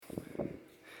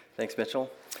Thanks, Mitchell.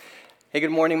 Hey,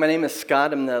 good morning. My name is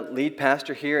Scott. I'm the lead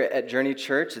pastor here at Journey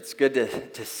Church. It's good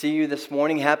to see you this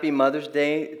morning. Happy Mother's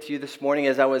Day to you this morning.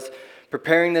 As I was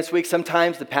preparing this week,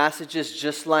 sometimes the passages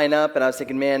just line up, and I was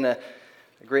thinking, man, a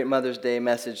great Mother's Day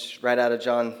message right out of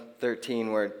John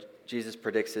 13 where Jesus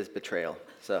predicts his betrayal.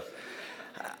 So,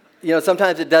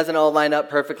 sometimes it doesn't all line up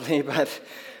perfectly,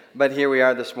 but here we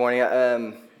are this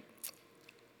morning.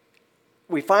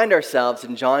 We find ourselves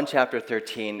in John chapter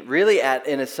 13, really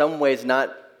in some ways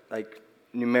not like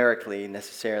numerically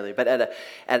necessarily, but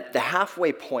at the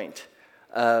halfway point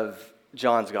of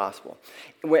John's gospel.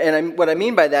 And what I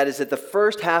mean by that is that the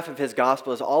first half of his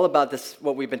gospel is all about this,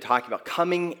 what we've been talking about,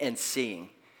 coming and seeing,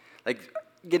 like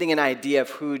getting an idea of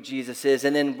who Jesus is.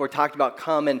 And then we're talking about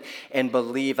come and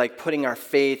believe, like putting our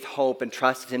faith, hope, and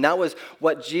trust in him. That was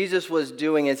what Jesus was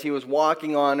doing as he was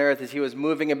walking on earth, as he was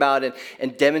moving about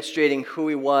and demonstrating who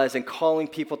he was and calling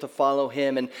people to follow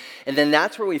him. And then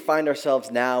that's where we find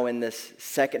ourselves now in this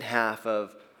second half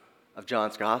of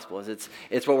John's gospel.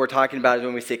 It's what we're talking about is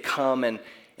when we say come and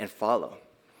follow.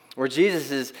 Where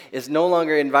Jesus is no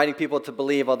longer inviting people to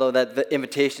believe, although that the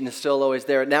invitation is still always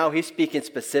there. Now he's speaking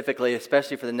specifically,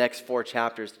 especially for the next 4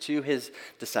 chapters, to his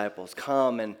disciples.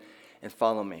 Come and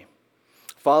follow me.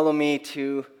 Follow me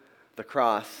to the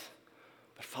cross,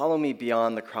 but follow me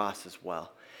beyond the cross as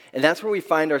well. And that's where we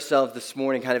find ourselves this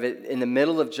morning, kind of in the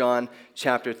middle of John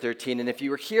chapter 13. And if you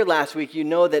were here last week, you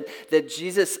know that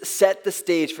Jesus set the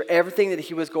stage for everything that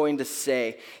he was going to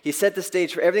say. He set the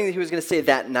stage for everything that he was going to say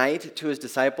that night to his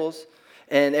disciples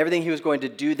and everything he was going to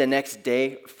do the next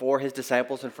day for his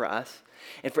disciples and for us.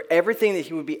 And for everything that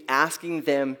he would be asking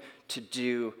them to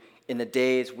do in the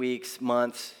days, weeks,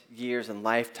 months, years, and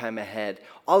lifetime ahead.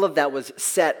 All of that was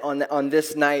set on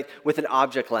this night with an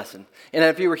object lesson. And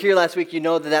if you were here last week, you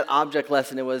know that object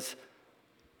lesson, it was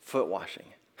foot washing,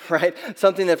 right?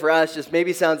 Something that for us just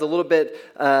maybe sounds a little bit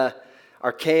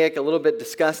archaic, a little bit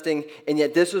disgusting, and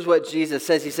yet this is what Jesus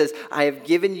says. He says, I have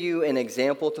given you an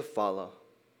example to follow.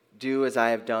 Do as I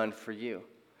have done for you.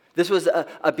 This was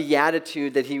a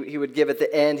beatitude that he would give at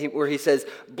the end where he says,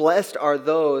 blessed are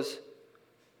those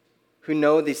who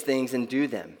know these things and do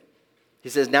them. He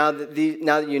says, now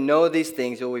that you know these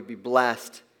things, you will be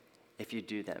blessed if you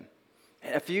do them.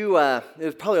 And it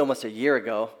was probably almost a year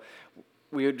ago,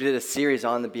 we did a series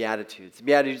on the Beatitudes. The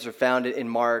Beatitudes are found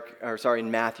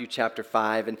in Matthew chapter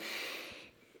 5. And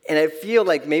I feel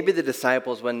like maybe the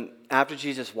disciples, after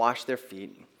Jesus washed their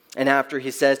feet, and after he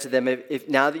says to them, if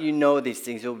now that you know these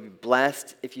things, you'll be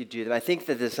blessed if you do them. I think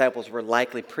the disciples were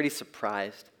likely pretty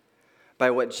surprised by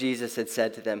what Jesus had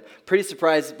said to them. Pretty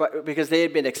surprised because they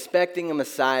had been expecting a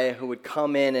Messiah who would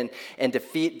come in and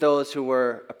defeat those who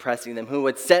were oppressing them, who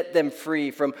would set them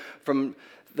free from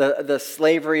the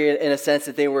slavery, in a sense,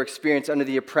 that they were experiencing under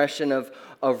the oppression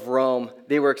of Rome.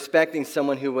 They were expecting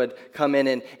someone who would come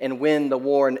in and win the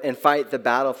war and fight the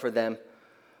battle for them.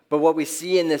 But what we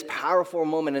see in this powerful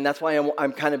moment, and that's why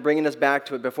I'm kind of bringing us back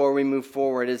to it before we move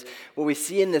forward, is what we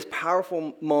see in this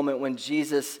powerful moment when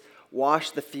Jesus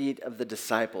washed the feet of the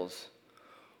disciples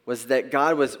was that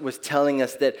God was telling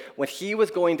us that when he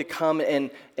was going to come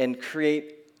and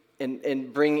create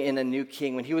and bring in a new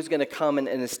king, when he was going to come and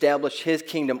establish his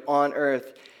kingdom on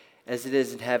earth as it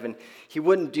is in heaven, he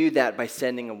wouldn't do that by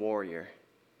sending a warrior.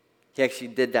 He actually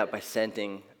did that by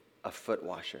sending a foot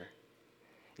washer.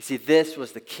 You see, this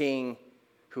was the king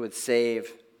who would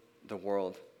save the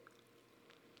world.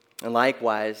 And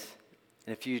likewise,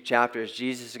 in a few chapters,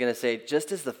 Jesus is going to say,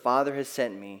 just as the Father has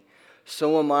sent me,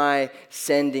 so am I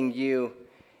sending you.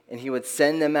 And he would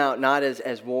send them out not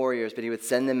as warriors, but he would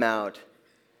send them out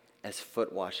as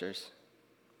foot washers.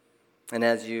 And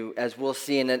as we'll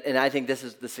see, and I think this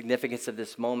is the significance of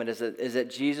this moment, is that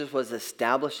Jesus was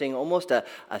establishing almost a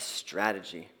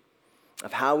strategy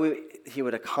of how he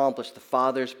would accomplish the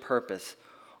Father's purpose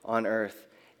on earth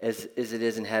as it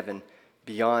is in heaven,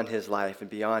 beyond his life and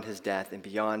beyond his death and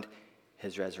beyond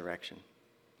his resurrection.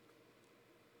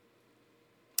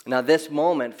 Now, this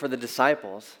moment for the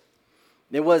disciples,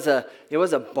 it was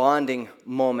a bonding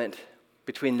moment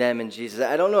between them and Jesus.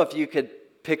 I don't know if you could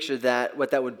picture that,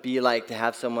 what that would be like to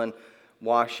have someone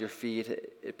wash your feet.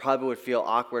 It probably would feel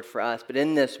awkward for us. But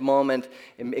in this moment,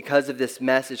 and because of this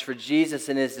message, for Jesus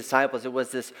and his disciples, it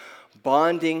was this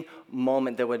bonding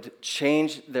moment that would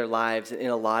change their lives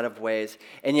in a lot of ways.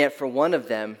 And yet for one of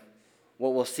them,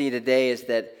 what we'll see today is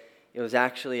that it was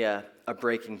actually a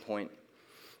breaking point.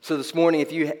 So this morning,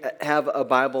 if you have a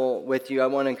Bible with you, I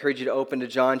want to encourage you to open to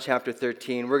John chapter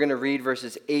 13. We're going to read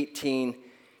verses 18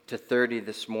 to 30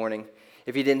 this morning.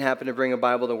 If you didn't happen to bring a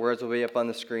Bible, the words will be up on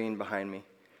the screen behind me.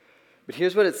 But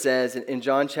here's what it says in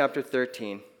John chapter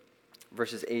 13,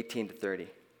 verses 18 to 30.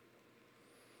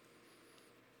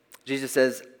 Jesus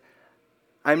says,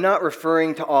 I'm not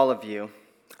referring to all of you.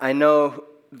 I know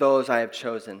those I have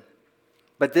chosen.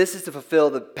 But this is to fulfill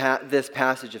this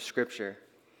passage of Scripture.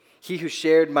 He who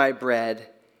shared my bread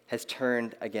has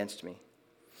turned against me.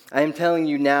 I am telling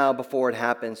you now before it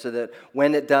happens, so that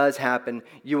when it does happen,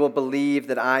 you will believe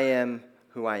that I am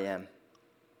who I am.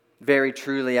 Very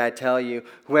truly, I tell you,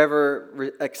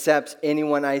 whoever accepts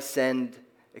anyone I send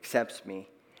accepts me,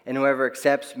 and whoever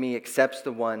accepts me accepts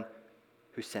the one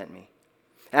who sent me.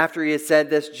 After he had said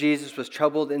this, Jesus was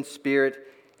troubled in spirit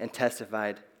and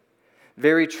testified,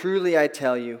 very truly, I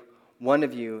tell you, one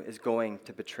of you is going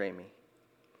to betray me.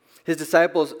 His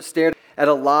disciples stared at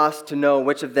a loss to know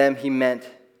which of them he meant.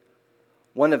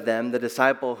 One of them, the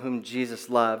disciple whom Jesus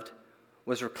loved,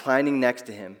 was reclining next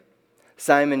to him.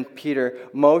 Simon Peter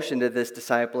motioned to this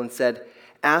disciple and said,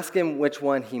 ask him which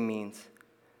one he means.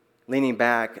 Leaning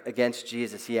back against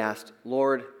Jesus, he asked,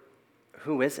 Lord,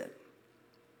 who is it?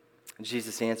 And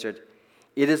Jesus answered,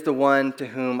 it is the one to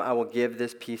whom I will give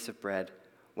this piece of bread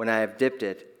when I have dipped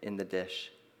it in the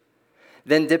dish.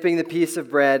 Then dipping the piece of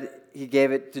bread, he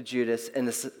gave it to Judas, and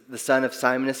the son of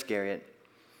Simon Iscariot.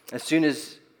 As soon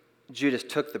as Judas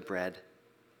took the bread,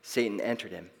 Satan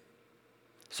entered him.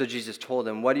 So Jesus told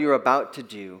him, what you are about to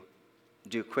do,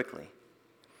 do quickly.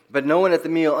 But no one at the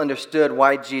meal understood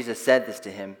why Jesus said this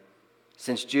to him.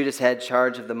 Since Judas had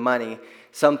charge of the money,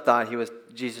 some thought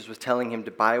Jesus was telling him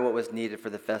to buy what was needed for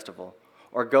the festival,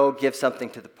 or go give something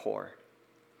to the poor.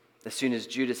 As soon as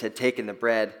Judas had taken the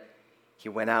bread, he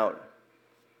went out,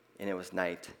 and it was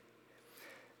night.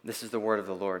 This is the word of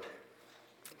the Lord.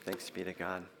 Thanks be to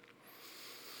God.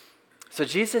 So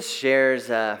Jesus shares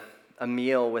a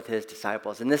meal with his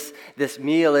disciples, and this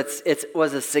meal, it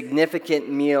was a significant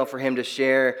meal for him to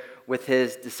share with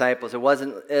his disciples. It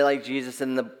wasn't like Jesus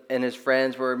and his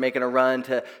friends were making a run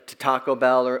to Taco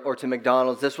Bell or to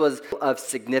McDonald's. This was of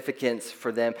significance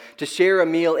for them. To share a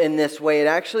meal in this way, it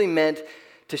actually meant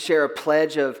to share a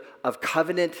pledge of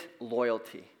covenant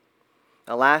loyalty.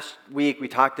 Now, last week we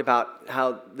talked about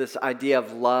how this idea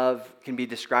of love can be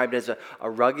described as a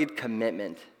rugged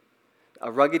commitment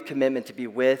to be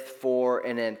with, for,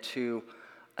 and to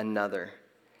another.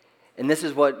 And this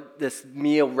is what this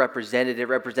meal represented. It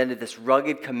represented this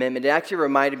rugged commitment. It actually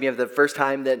reminded me of the first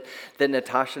time that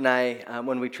Natasha and I,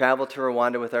 when we traveled to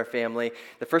Rwanda with our family,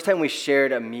 the first time we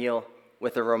shared a meal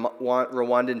with a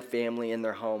Rwandan family in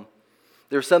their home.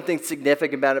 There was something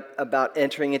significant about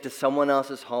entering into someone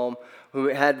else's home who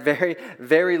had very,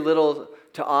 very little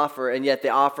to offer, and yet they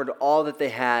offered all that they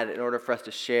had in order for us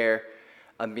to share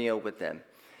a meal with them.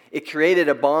 It created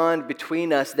a bond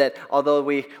between us that, although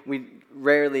we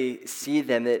rarely see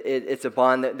them, it's a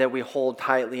bond that we hold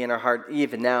tightly in our heart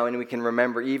even now, and we can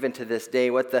remember even to this day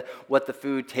what the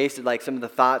food tasted like, some of the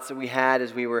thoughts that we had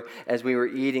as we were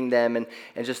eating them, and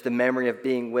just the memory of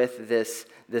being with this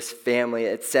family.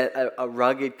 It set a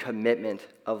rugged commitment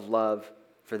of love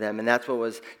for them, and that's what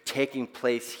was taking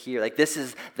place here. Like, this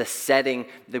is the setting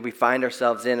that we find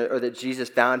ourselves in, or that Jesus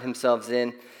found himself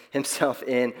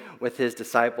in with his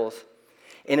disciples.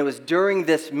 And it was during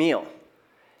this meal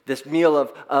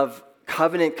of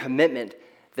covenant commitment,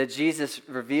 that Jesus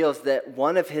reveals that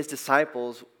one of his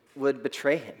disciples would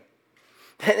betray him.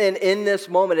 And in this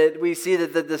moment, we see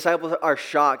that the disciples are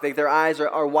shocked. Like, their eyes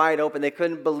are wide open. They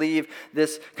couldn't believe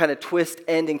this kind of twist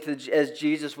ending as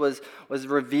Jesus was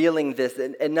revealing this.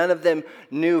 And none of them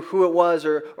knew who it was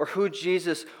or who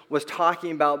Jesus was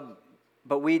talking about,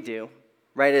 but we do.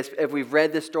 Right? If we've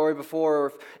read this story before,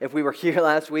 or if we were here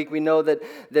last week, we know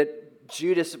that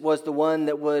Judas was the one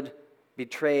that would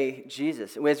betray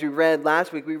Jesus. As we read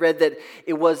last week, we read that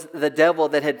it was the devil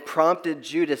that had prompted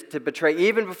Judas to betray,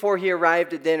 even before he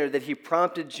arrived at dinner, that he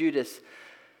prompted Judas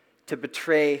to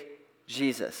betray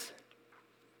Jesus.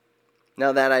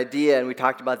 Now, that idea, and we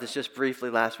talked about this just briefly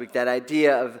last week, that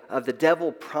idea of the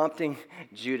devil prompting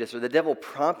Judas, or the devil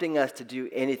prompting us to do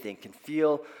anything, can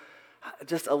feel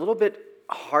just a little bit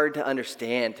hard to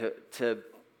understand, to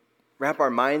wrap our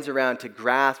minds around, to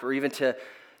grasp, or even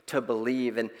to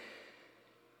believe. And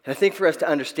I think for us to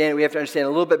understand, we have to understand a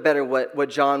little bit better what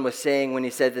John was saying when he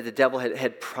said that the devil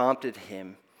had prompted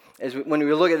him. When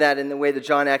we look at that in the way that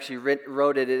John actually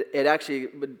wrote it, it actually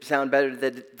would sound better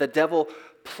that the devil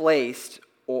placed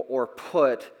or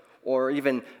put or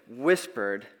even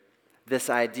whispered this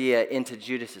idea into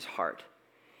Judas's heart,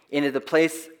 into the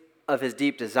place of his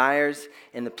deep desires,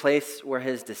 in the place where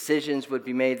his decisions would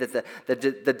be made, that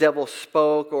the devil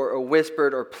spoke or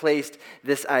whispered or placed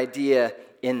this idea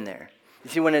in there. You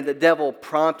see, when the devil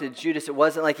prompted Judas, it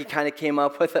wasn't like he kind of came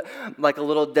up with a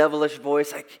little devilish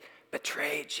voice, like,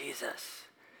 betray Jesus.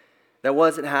 That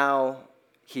wasn't how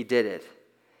he did it.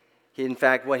 In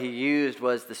fact, what he used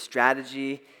was the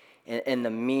strategy and the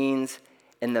means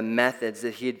and the methods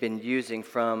that he had been using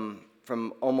from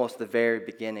almost the very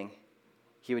beginning.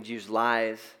 He would use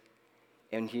lies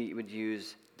and he would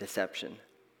use deception.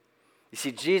 You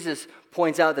see, Jesus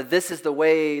points out that this is the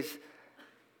ways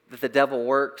that the devil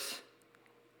works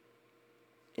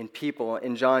in people.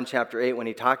 In John chapter 8, when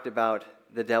he talked about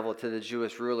the devil to the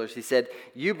Jewish rulers, he said,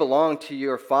 "You belong to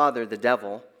your father, the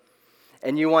devil,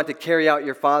 and you want to carry out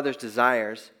your father's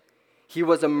desires. He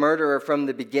was a murderer from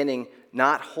the beginning,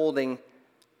 not holding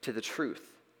to the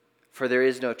truth, for there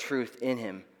is no truth in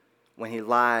him. When he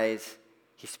lies,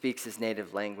 he speaks his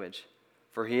native language,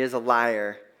 for he is a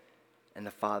liar and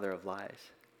the father of lies."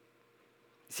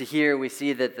 You see, here we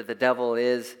see that the devil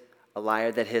is a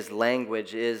liar, that his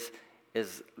language is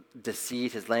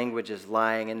deceit, his language is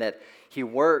lying, and that he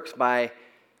works by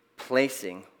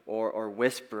placing or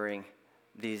whispering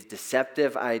these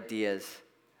deceptive ideas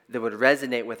that would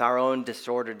resonate with our own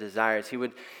disordered desires. He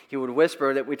would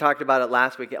whisper, that we talked about it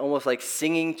last week, almost like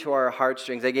singing to our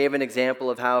heartstrings. I gave an example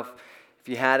of how if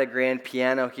you had a grand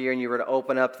piano here and you were to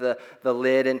open up the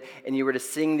lid and you were to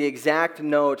sing the exact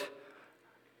note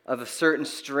of a certain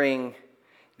string,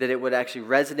 that it would actually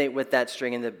resonate with that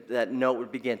string and that note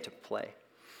would begin to play.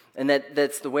 And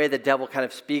that's the way the devil kind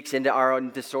of speaks into our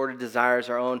own disordered desires,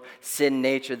 our own sin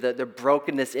nature, the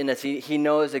brokenness in us. He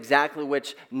knows exactly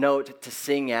which note to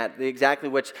sing at, exactly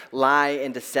which lie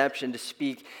and deception to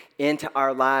speak into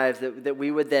our lives that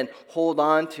we would then hold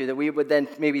on to, that we would then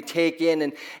maybe take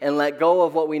in and let go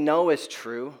of what we know is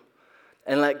true,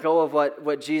 and let go of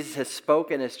what Jesus has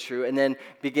spoken as true, and then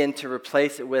begin to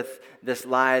replace it with this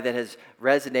lie that has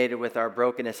resonated with our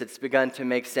brokenness. It's begun to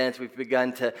make sense. We've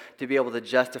begun to be able to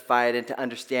justify it and to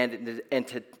understand it and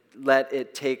to let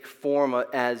it take form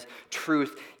as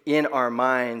truth in our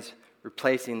minds,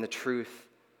 replacing the truth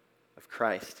of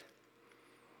Christ.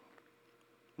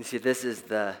 You see, this is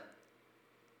the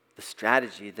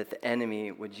strategy that the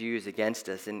enemy would use against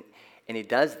us, and he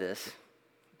does this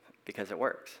because it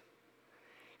works.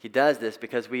 He does this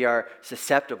because we are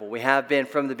susceptible. We have been,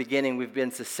 from the beginning, we've been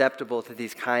susceptible to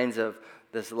these kinds of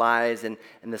this lies and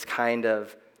this kind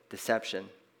of deception.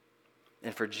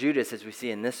 And for Judas, as we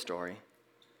see in this story,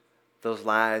 those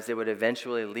lies, they would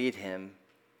eventually lead him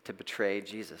to betray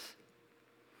Jesus.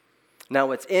 Now,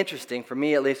 what's interesting, for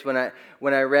me at least, when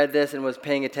I read this and was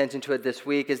paying attention to it this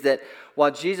week, is that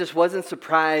while Jesus wasn't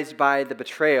surprised by the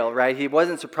betrayal, right? He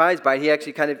wasn't surprised by it. He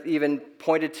actually kind of even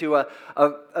pointed to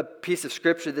a piece of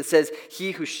scripture that says,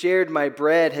 "He who shared my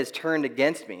bread has turned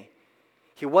against me."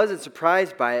 He wasn't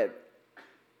surprised by it,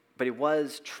 but he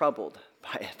was troubled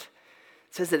by it.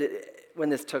 It says that when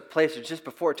this took place, or just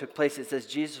before it took place, it says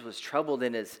Jesus was troubled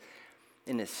in his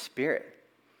spirit.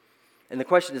 And the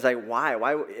question is like, why?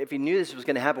 Why, if he knew this was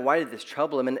going to happen, why did this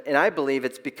trouble him? And I believe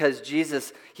it's because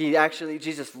Jesus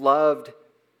loved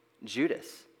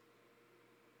Judas.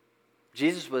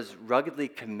 Jesus was ruggedly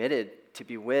committed to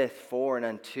be with, for, and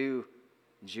unto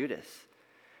Judas.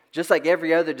 Just like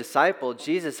every other disciple,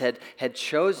 Jesus had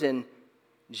chosen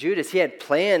Judas. He had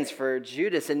plans for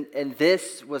Judas, and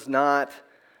this was not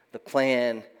the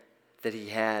plan that he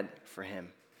had for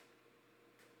him.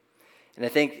 And I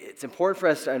think it's important for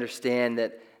us to understand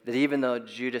that even though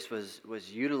Judas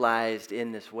was utilized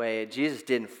in this way, Jesus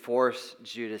didn't force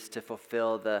Judas to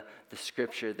fulfill the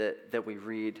scripture that we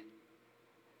read.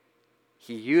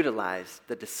 He utilized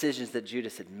the decisions that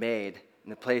Judas had made in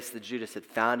the place that Judas had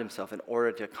found himself in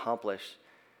order to accomplish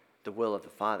the will of the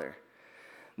Father.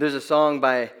 There's a song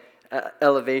by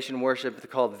Elevation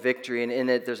Worship called Victory, and in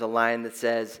it there's a line that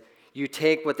says, "You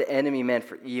take what the enemy meant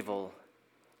for evil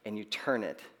and you turn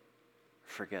it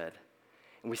for good."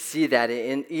 And we see that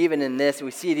even in this, and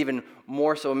we see it even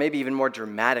more so, maybe even more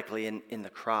dramatically in the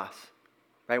cross.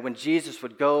 Right? When Jesus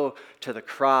would go to the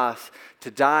cross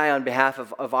to die on behalf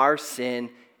of our sin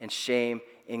and shame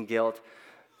and guilt,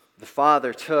 the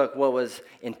Father took what was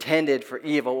intended for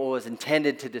evil, what was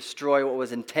intended to destroy, what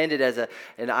was intended as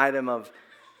an item of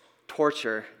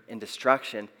torture and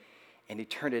destruction, and he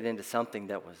turned it into something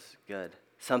that was good.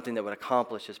 Something that would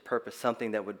accomplish his purpose,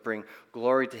 something that would bring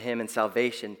glory to him and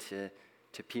salvation to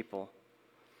people.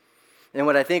 And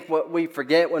what we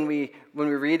forget when we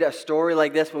read a story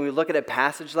like this, when we look at a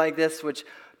passage like this, which,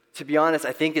 to be honest,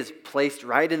 I think is placed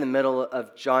right in the middle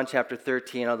of John chapter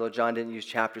 13, although John didn't use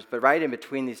chapters, but right in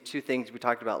between these two things we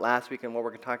talked about last week and what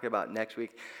we're going to talk about next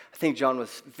week, I think John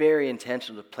was very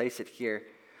intentional to place it here.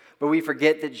 But we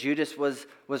forget that Judas was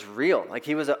real, like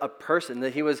he was a person,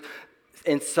 that he was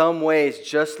in some ways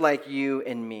just like you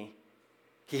and me.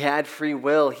 He had free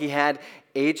will. He had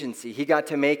agency. He got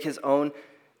to make his own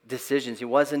decisions. He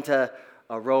wasn't a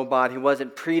a robot. He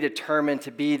wasn't predetermined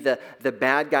to be the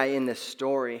bad guy in this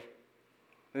story.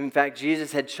 In fact,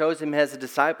 Jesus had chosen him as a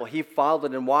disciple. He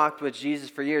followed and walked with Jesus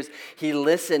for years. He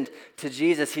listened to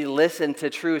Jesus. He listened to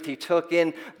truth. He took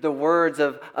in the words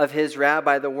of his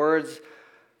rabbi, the words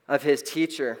of his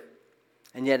teacher.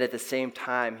 And yet at the same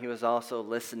time, he was also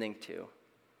listening to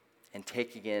and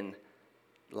taking in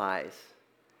lies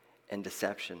and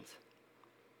deceptions.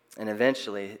 And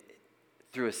eventually,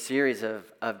 through a series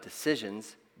of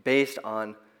decisions based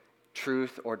on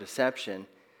truth or deception,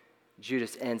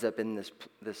 Judas ends up in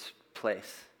this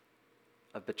place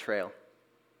of betrayal.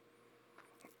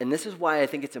 And this is why I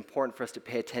think it's important for us to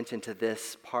pay attention to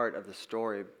this part of the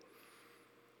story.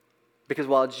 Because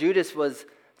while Judas was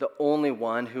the only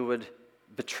one who would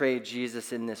betray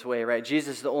Jesus in this way, right?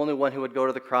 Jesus is the only one who would go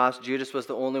to the cross. Judas was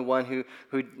the only one who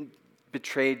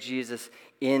betrayed Jesus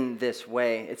in this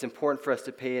way. It's important for us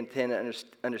to pay attention and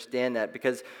understand that,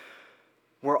 because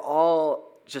we're all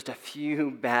just a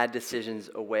few bad decisions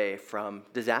away from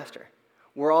disaster.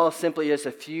 We're all simply just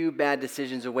a few bad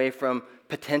decisions away from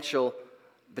potential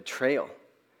betrayal.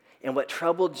 And what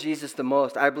troubled Jesus the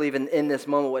most, I believe in this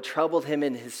moment, what troubled him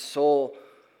in his soul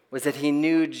was that he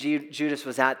knew Judas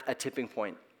was at a tipping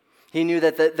point. He knew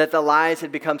that the lies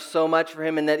had become so much for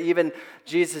him, and that even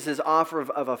Jesus' offer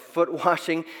of a foot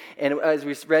washing, and as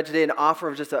we read today, an offer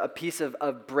of just a piece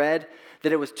of bread,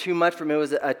 that it was too much for him. It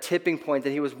was a tipping point,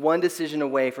 that he was one decision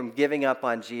away from giving up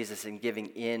on Jesus and giving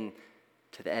in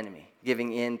to the enemy,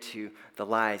 giving in to the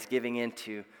lies, giving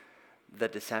into the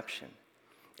deception.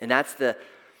 And that's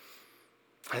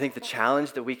I think the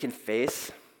challenge that we can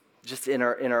face just in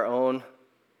our own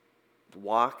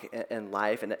walk and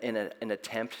life, and in an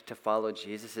attempt to follow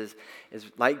Jesus is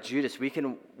like Judas. We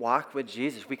can walk with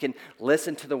Jesus. We can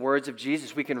listen to the words of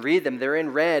Jesus. We can read them. They're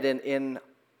in red in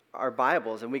our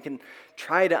Bibles, and we can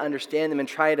try to understand them and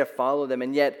try to follow them,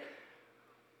 and yet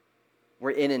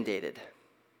we're inundated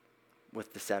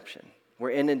with deception.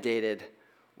 We're inundated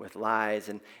with lies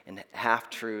and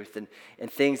half-truth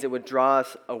and things that would draw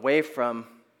us away from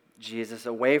Jesus,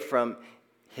 away from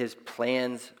his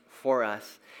plans for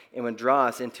us, and would draw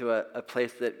us into a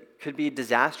place that could be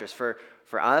disastrous for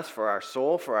us, for our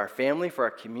soul, for our family, for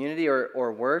our community,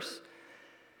 or worse.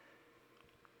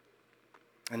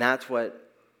 And that's what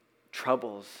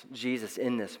troubles Jesus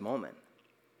in this moment,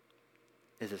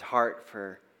 is his heart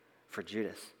for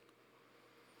Judas.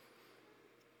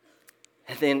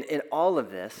 And then in all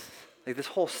of this, like this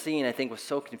whole scene, I think, was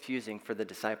so confusing for the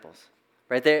disciples.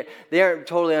 Right? They aren't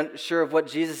totally unsure of what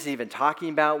Jesus is even talking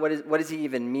about. What does he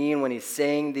even mean when he's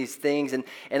saying these things? And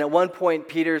at one point,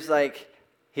 Peter's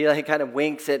he kind of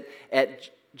winks at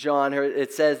John.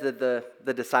 It says that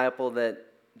the disciple that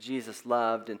Jesus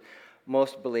loved, and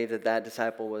most believe that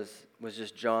disciple was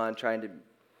just John trying to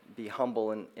be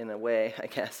humble in a way, I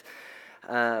guess.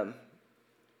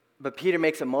 But Peter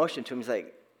makes a motion to him. He's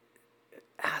like,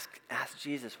 ask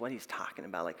Jesus what he's talking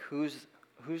about. Like, who's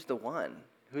the one?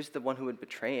 Who's the one who would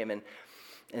betray him? And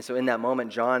so in that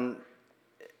moment, John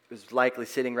was likely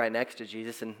sitting right next to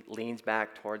Jesus and leans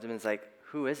back towards him and is like,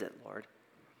 who is it, Lord?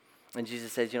 And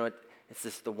Jesus says, it's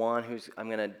this the one I'm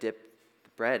going to dip the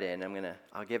bread in.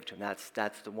 I'll give it to him.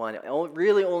 That's the one.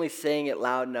 Really only saying it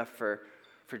loud enough for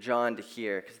John to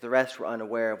hear, because the rest were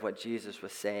unaware of what Jesus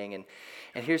was saying.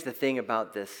 And here's the thing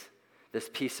about this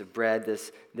piece of bread,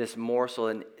 this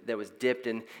morsel that was dipped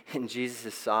in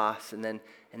Jesus' sauce and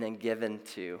then given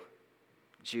to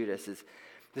Judas.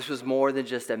 This was more than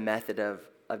just a method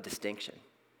of distinction.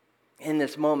 In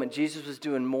this moment, Jesus was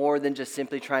doing more than just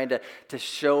simply trying to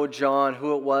show John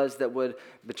who it was that would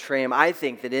betray him. I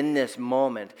think that in this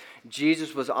moment,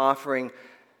 Jesus was offering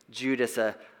Judas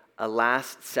a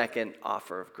last-second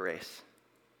offer of grace.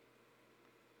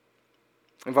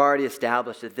 We've already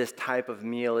established that this type of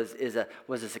meal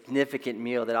was a significant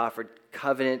meal that offered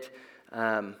covenant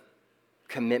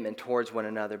commitment towards one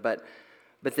another. But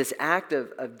this act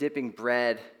of dipping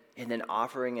bread and then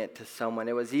offering it to someone,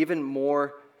 it was even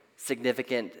more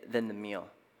significant than the meal.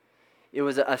 It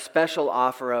was a special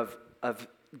offer of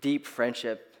deep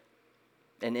friendship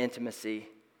and intimacy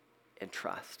and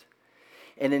trust.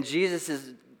 And in Jesus'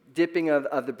 dipping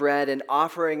of the bread and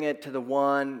offering it to the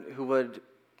one who would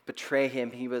betray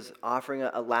him, he was offering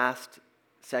a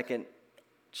last-second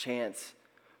chance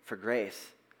for grace.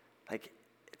 Like,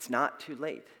 it's not too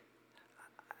late.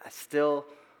 I still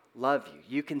love you.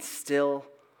 You can still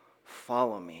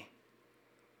follow me.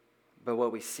 But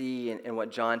what we see and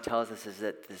what John tells us is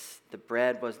that the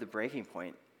bread was the breaking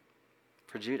point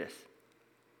for Judas.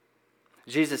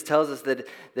 Jesus tells us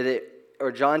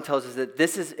John tells us that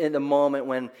this is in the moment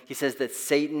when he says that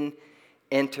Satan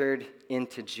entered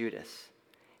into Judas.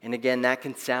 And again, that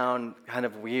can sound kind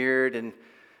of weird and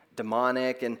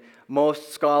demonic. And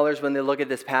most scholars, when they look at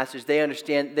this passage,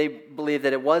 they believe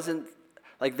that it wasn't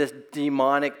like this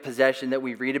demonic possession that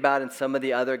we read about in some of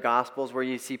the other Gospels where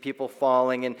you see people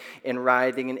falling and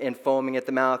writhing and foaming at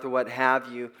the mouth or what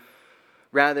have you.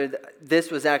 Rather,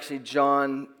 this was actually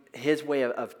John, his way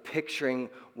of picturing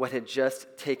what had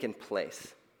just taken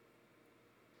place.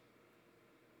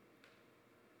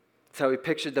 So he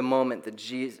pictured the moment that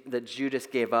Judas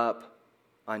gave up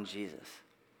on Jesus.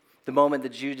 The moment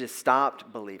that Judas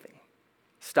stopped believing,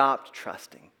 stopped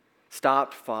trusting,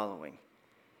 stopped following.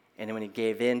 And when he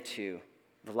gave into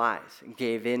the lies, and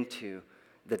gave into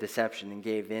the deception, and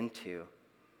gave into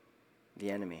the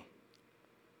enemy.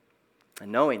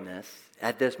 And knowing this,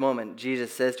 at this moment,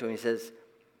 Jesus says to him,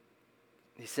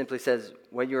 he simply says,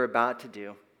 what you're about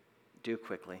to do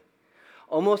quickly.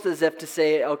 Almost as if to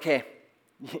say, okay,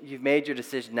 you've made your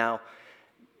decision now,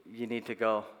 you need to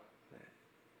go.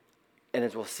 And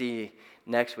as we'll see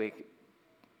next week,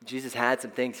 Jesus had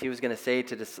some things he was going to say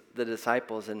to the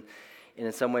disciples, and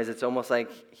in some ways it's almost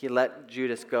like he let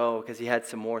Judas go because he had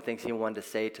some more things he wanted to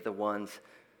say to the ones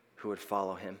who would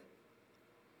follow him.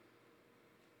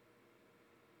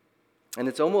 And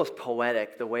it's almost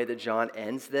poetic the way that John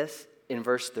ends this in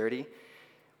verse 30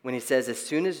 when he says, as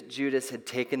soon as Judas had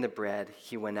taken the bread,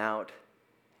 he went out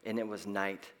and it was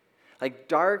night. Like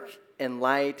dark and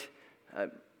light,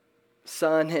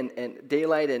 sun and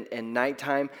daylight and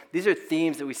nighttime. These are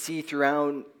themes that we see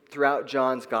throughout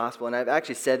John's gospel. And I've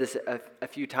actually said this a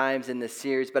few times in this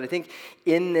series, but I think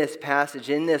in this passage,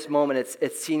 in this moment,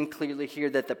 it's seen clearly here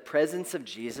that the presence of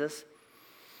Jesus,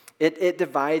 it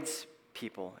divides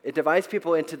people. It divides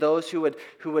people into those who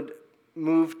would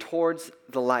move towards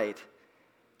the light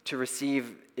to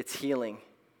receive its healing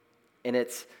and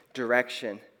its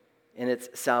direction and its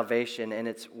salvation and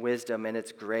its wisdom and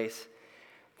its grace,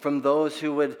 from those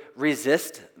who would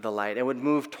resist the light and would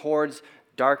move towards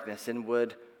darkness and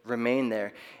would remain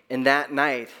there. And that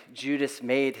night, Judas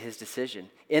made his decision.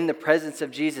 In the presence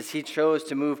of Jesus, he chose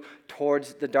to move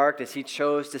towards the darkness. He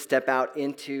chose to step out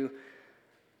into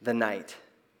the night.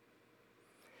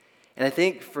 And I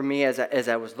think for me, as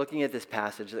I was looking at this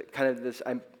passage,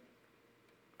 I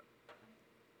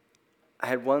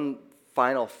had one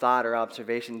final thought or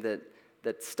observation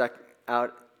that stuck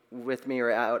out with me or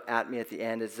out at me at the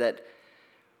end, is that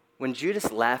when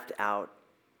Judas left out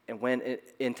and went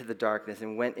into the darkness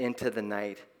and went into the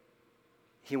night,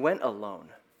 he went alone.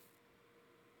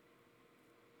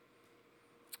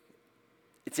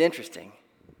 It's interesting.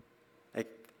 Like,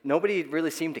 nobody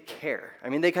really seemed to care. I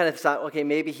mean, they kind of thought, okay,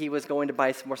 maybe he was going to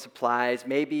buy some more supplies,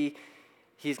 maybe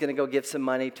he's going to go give some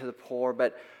money to the poor,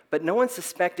 but no one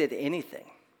suspected anything.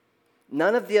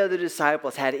 None of the other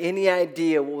disciples had any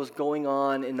idea what was going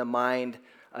on in the mind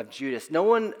of Judas.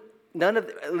 None of,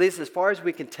 at least as far as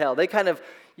we can tell, you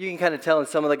can kind of tell in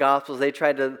some of the Gospels, they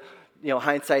tried to,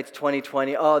 hindsight's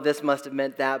 20/20, oh, this must have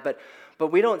meant that, but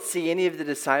we don't see any of the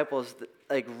disciples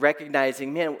like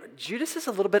recognizing, man, Judas is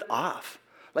a little bit off.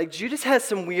 Like, Judas has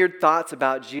some weird thoughts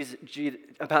about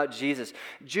Jesus.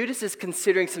 Judas is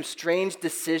considering some strange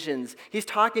decisions. He's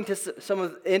talking to some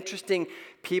of the interesting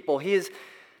people.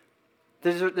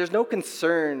 There's no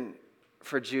concern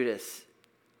for Judas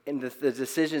in the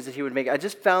decisions that he would make. I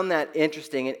just found that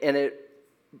interesting, and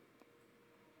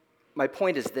my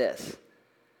point is this.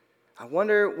 I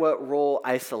wonder what role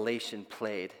isolation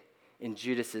played in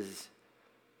Judas's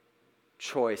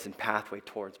choice and pathway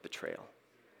towards betrayal.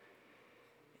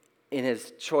 In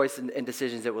his choice and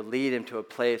decisions that would lead him to a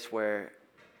place where,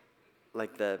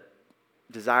 like, the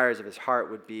desires of his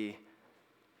heart would be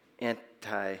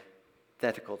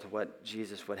antithetical to what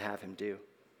Jesus would have him do.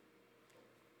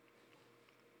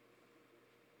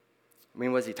 I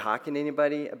mean, was he talking to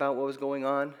anybody about what was going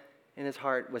on in his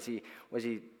heart? Was he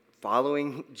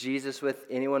following Jesus with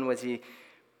anyone? Was he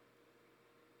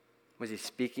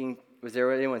speaking? Was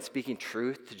there anyone speaking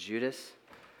truth to Judas?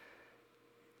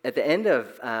 At the end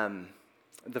of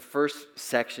the first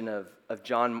section of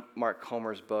John Mark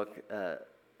Comer's book,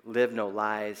 Live No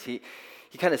Lies, he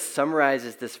kind of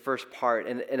summarizes this first part,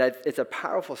 and it's a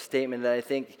powerful statement that I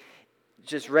think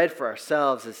just read for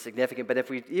ourselves is significant, but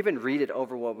if we even read it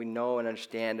over what we know and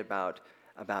understand about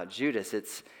Judas,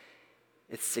 it's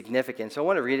significant. So I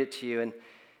want to read it to you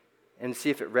and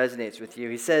see if it resonates with you.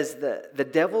 He says, the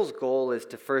devil's goal is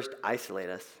to first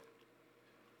isolate us,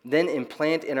 then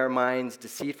implant in our minds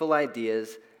deceitful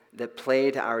ideas that play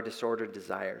to our disordered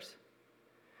desires,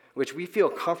 which we feel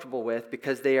comfortable with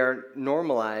because they are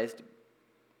normalized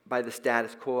by the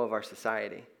status quo of our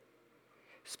society.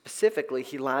 Specifically,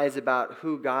 he lies about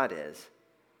who God is,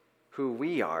 who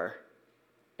we are,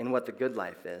 in what the good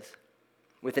life is,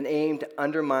 with an aim to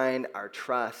undermine our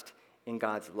trust in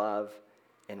God's love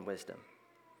and wisdom.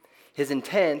 His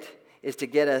intent is to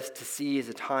get us to seize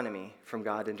autonomy from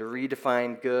God and to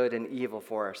redefine good and evil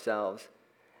for ourselves,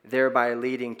 thereby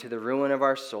leading to the ruin of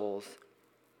our souls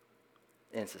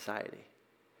and society.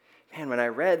 Man, when I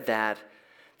read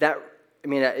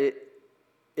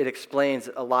it explains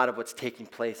a lot of what's taking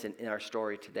place in our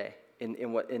story today,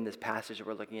 in this passage that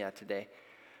we're looking at today.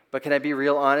 But can I be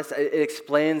real honest? It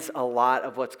explains a lot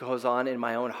of what goes on in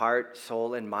my own heart,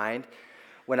 soul, and mind.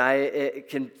 When it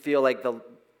can feel like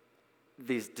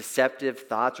these deceptive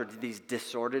thoughts or these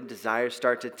disordered desires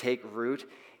start to take root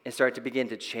and start to begin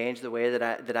to change the way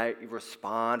that I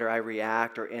respond or I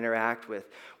react or interact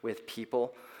with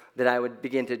people, that I would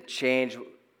begin to change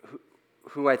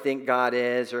who I think God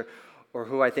is or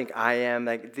who I think I am.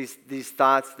 Like these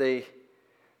thoughts,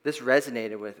 this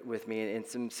resonated with me in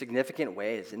some significant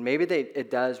ways. And maybe it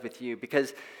does with you,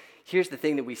 because here's the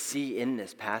thing that we see in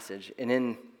this passage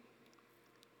and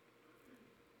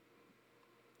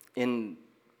in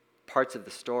parts of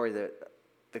the story,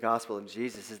 the gospel of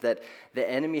Jesus, is that the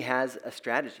enemy has a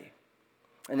strategy.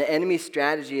 And the enemy's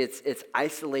strategy, it's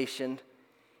isolation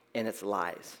and it's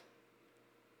lies.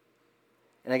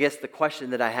 And I guess the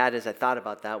question that I had as I thought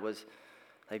about that was,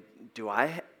 like, do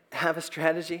I have a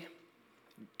strategy?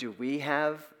 Do we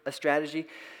have a strategy?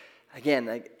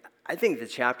 Again, I think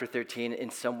that chapter 13, in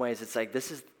some ways, it's like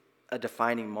this is a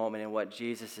defining moment in what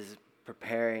Jesus is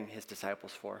preparing his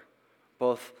disciples for,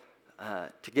 both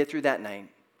to get through that night,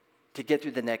 to get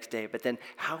through the next day, but then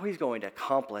how he's going to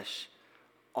accomplish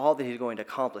all that he's going to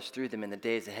accomplish through them in the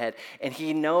days ahead. And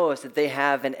he knows that they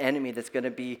have an enemy that's going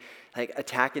to be like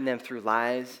attacking them through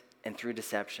lies and through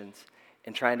deceptions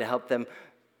and trying to help them,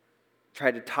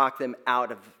 try to talk them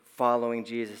out of following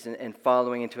Jesus and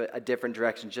following into a different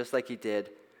direction, just like he did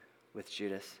with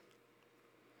Judas.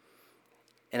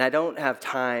 And I don't have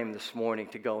time this morning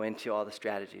to go into all the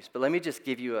strategies, but let me just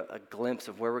give you a glimpse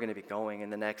of where we're going to be going in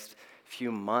the next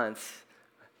few months,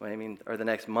 or the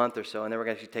next month or so, and then we're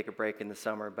going to take a break in the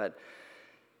summer. But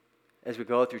as we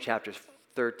go through chapters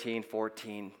 13,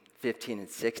 14, 15, and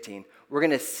 16, we're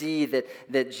going to see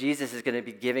that Jesus is going to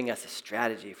be giving us a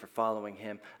strategy for following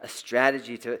him, a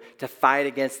strategy to fight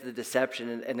against the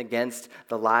deception and against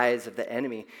the lies of the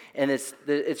enemy. And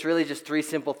it's really just three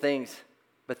simple things,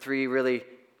 but three really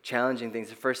challenging things.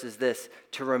 The first is this: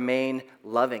 to remain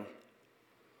loving.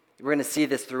 We're going to see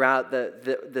this throughout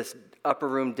this upper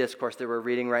room discourse that we're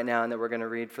reading right now and that we're going to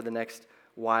read for the next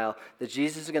while, that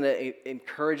Jesus is going to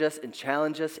encourage us and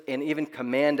challenge us and even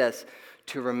command us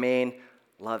to remain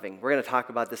loving. We're going to talk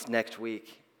about this next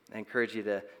week. I encourage you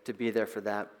to be there for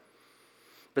that.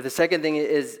 But the second thing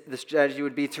is, the strategy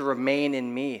would be to remain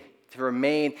in me, to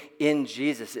remain in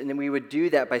Jesus. And then we would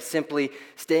do that by simply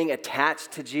staying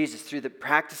attached to Jesus through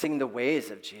practicing the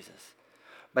ways of Jesus,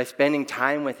 by spending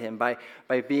time with him, by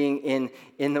being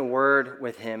in the Word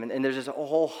with him. And there's just a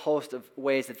whole host of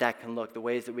ways that can look, the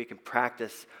ways that we can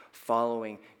practice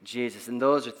following Jesus. And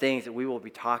those are things that we will be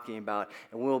talking about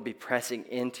and we will be pressing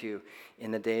into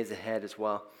in the days ahead as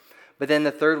well. But then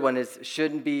the third one is it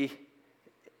shouldn't be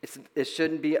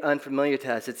unfamiliar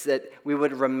to us. It's that we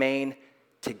would remain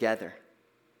together.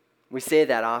 We say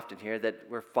that often here, that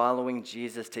we're following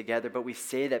Jesus together, but we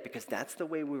say that because that's the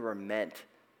way we were meant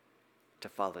to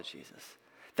follow Jesus.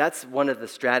 That's one of the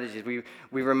strategies.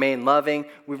 We remain loving,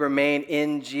 we remain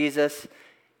in Jesus,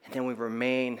 and then we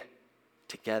remain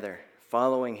together,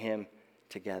 following him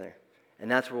together. And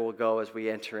that's where we'll go as we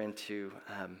enter into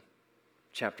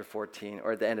chapter 14,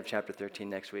 or the end of chapter 13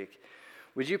 next week.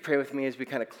 Would you pray with me as we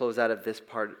kind of close out of this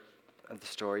part of the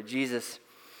story? Jesus,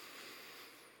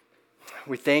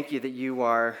 we thank you that you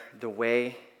are the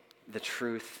way, the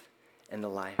truth, and the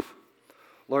life.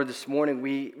 Lord, this morning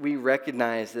we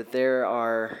recognize that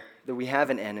we have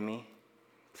an enemy.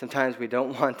 Sometimes we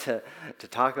don't want to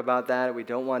talk about that. We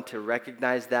don't want to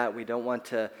recognize that. We don't want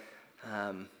to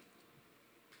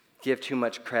give too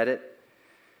much credit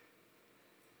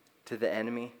to the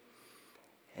enemy.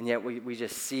 And yet we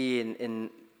just see in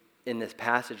this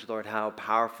passage, Lord, how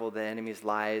powerful the enemy's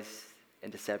lies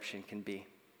and deception can be.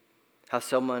 How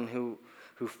someone who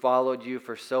followed you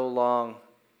for so long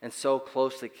and so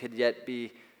closely could yet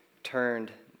be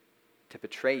turned to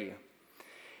betray you.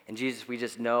 And Jesus, we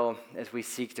just know as we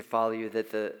seek to follow you that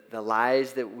the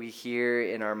lies that we hear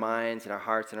in our minds and our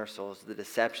hearts and our souls, the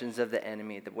deceptions of the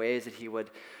enemy, the ways that he would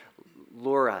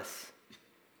lure us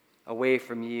away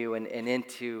from you and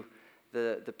into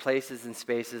the places and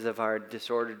spaces of our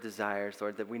disordered desires,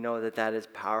 Lord, that we know that is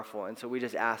powerful. And so we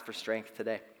just ask for strength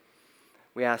today.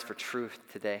 We ask for truth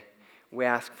today. We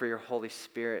ask for your Holy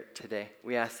Spirit today.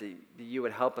 We ask that you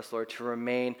would help us, Lord, to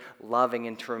remain loving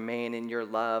and to remain in your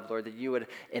love, Lord, that you would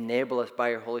enable us by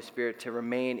your Holy Spirit to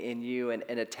remain in you and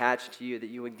attached to you, that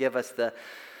you would give us the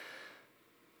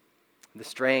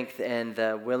strength and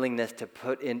the willingness to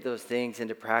put in those things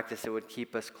into practice that would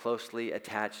keep us closely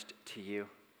attached to you.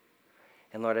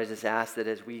 And Lord, I just ask that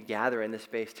as we gather in this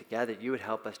space together, you would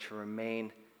help us to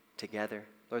remain together.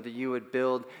 Lord, that you would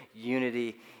build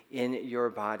unity in your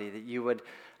body, that you would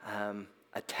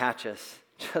attach us,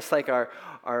 just like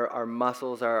our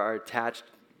muscles are attached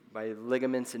by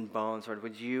ligaments and bones. Lord,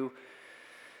 would you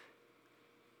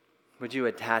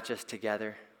attach us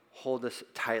together? Hold us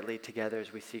tightly together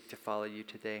as we seek to follow you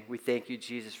today. We thank you,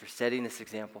 Jesus, for setting this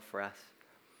example for us,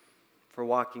 for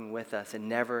walking with us and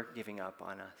never giving up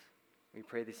on us. We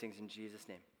pray these things in Jesus'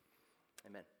 name.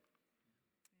 Amen.